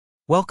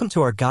Welcome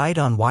to our guide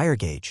on wire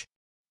gauge.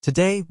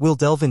 Today, we'll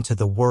delve into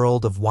the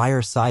world of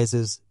wire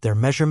sizes, their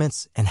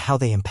measurements, and how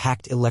they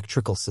impact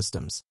electrical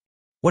systems.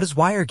 What is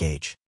wire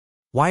gauge?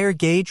 Wire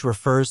gauge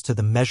refers to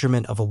the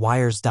measurement of a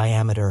wire's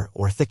diameter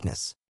or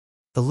thickness.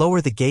 The lower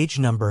the gauge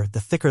number,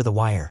 the thicker the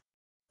wire.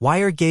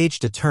 Wire gauge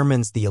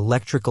determines the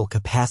electrical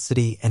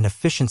capacity and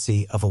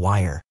efficiency of a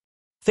wire.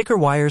 Thicker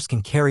wires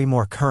can carry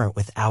more current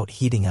without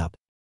heating up.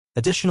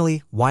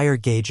 Additionally, wire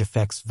gauge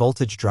affects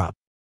voltage drop.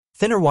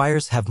 Thinner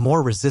wires have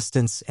more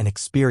resistance and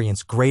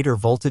experience greater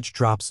voltage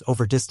drops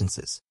over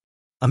distances.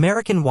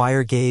 American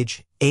wire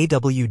gauge,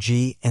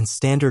 AWG, and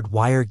standard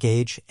wire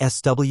gauge,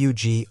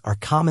 SWG, are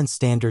common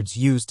standards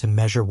used to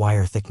measure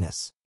wire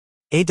thickness.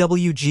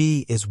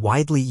 AWG is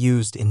widely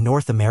used in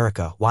North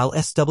America, while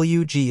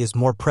SWG is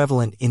more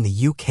prevalent in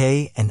the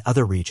UK and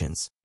other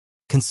regions.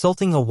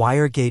 Consulting a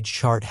wire gauge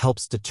chart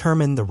helps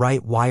determine the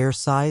right wire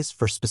size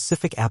for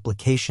specific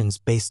applications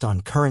based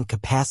on current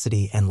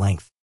capacity and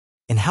length.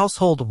 In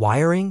household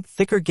wiring,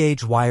 thicker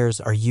gauge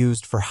wires are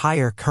used for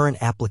higher current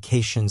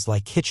applications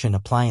like kitchen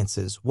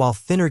appliances, while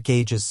thinner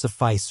gauges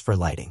suffice for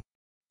lighting.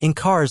 In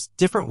cars,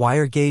 different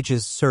wire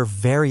gauges serve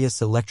various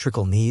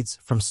electrical needs,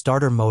 from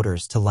starter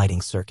motors to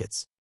lighting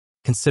circuits.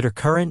 Consider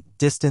current,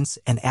 distance,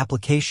 and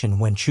application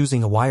when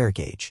choosing a wire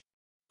gauge.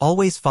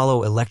 Always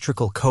follow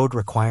electrical code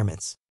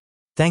requirements.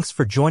 Thanks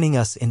for joining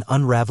us in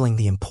unraveling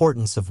the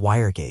importance of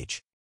wire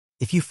gauge.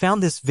 If you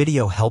found this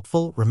video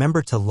helpful,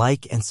 remember to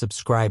like and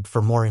subscribe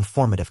for more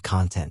informative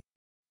content.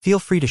 Feel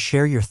free to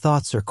share your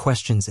thoughts or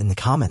questions in the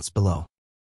comments below.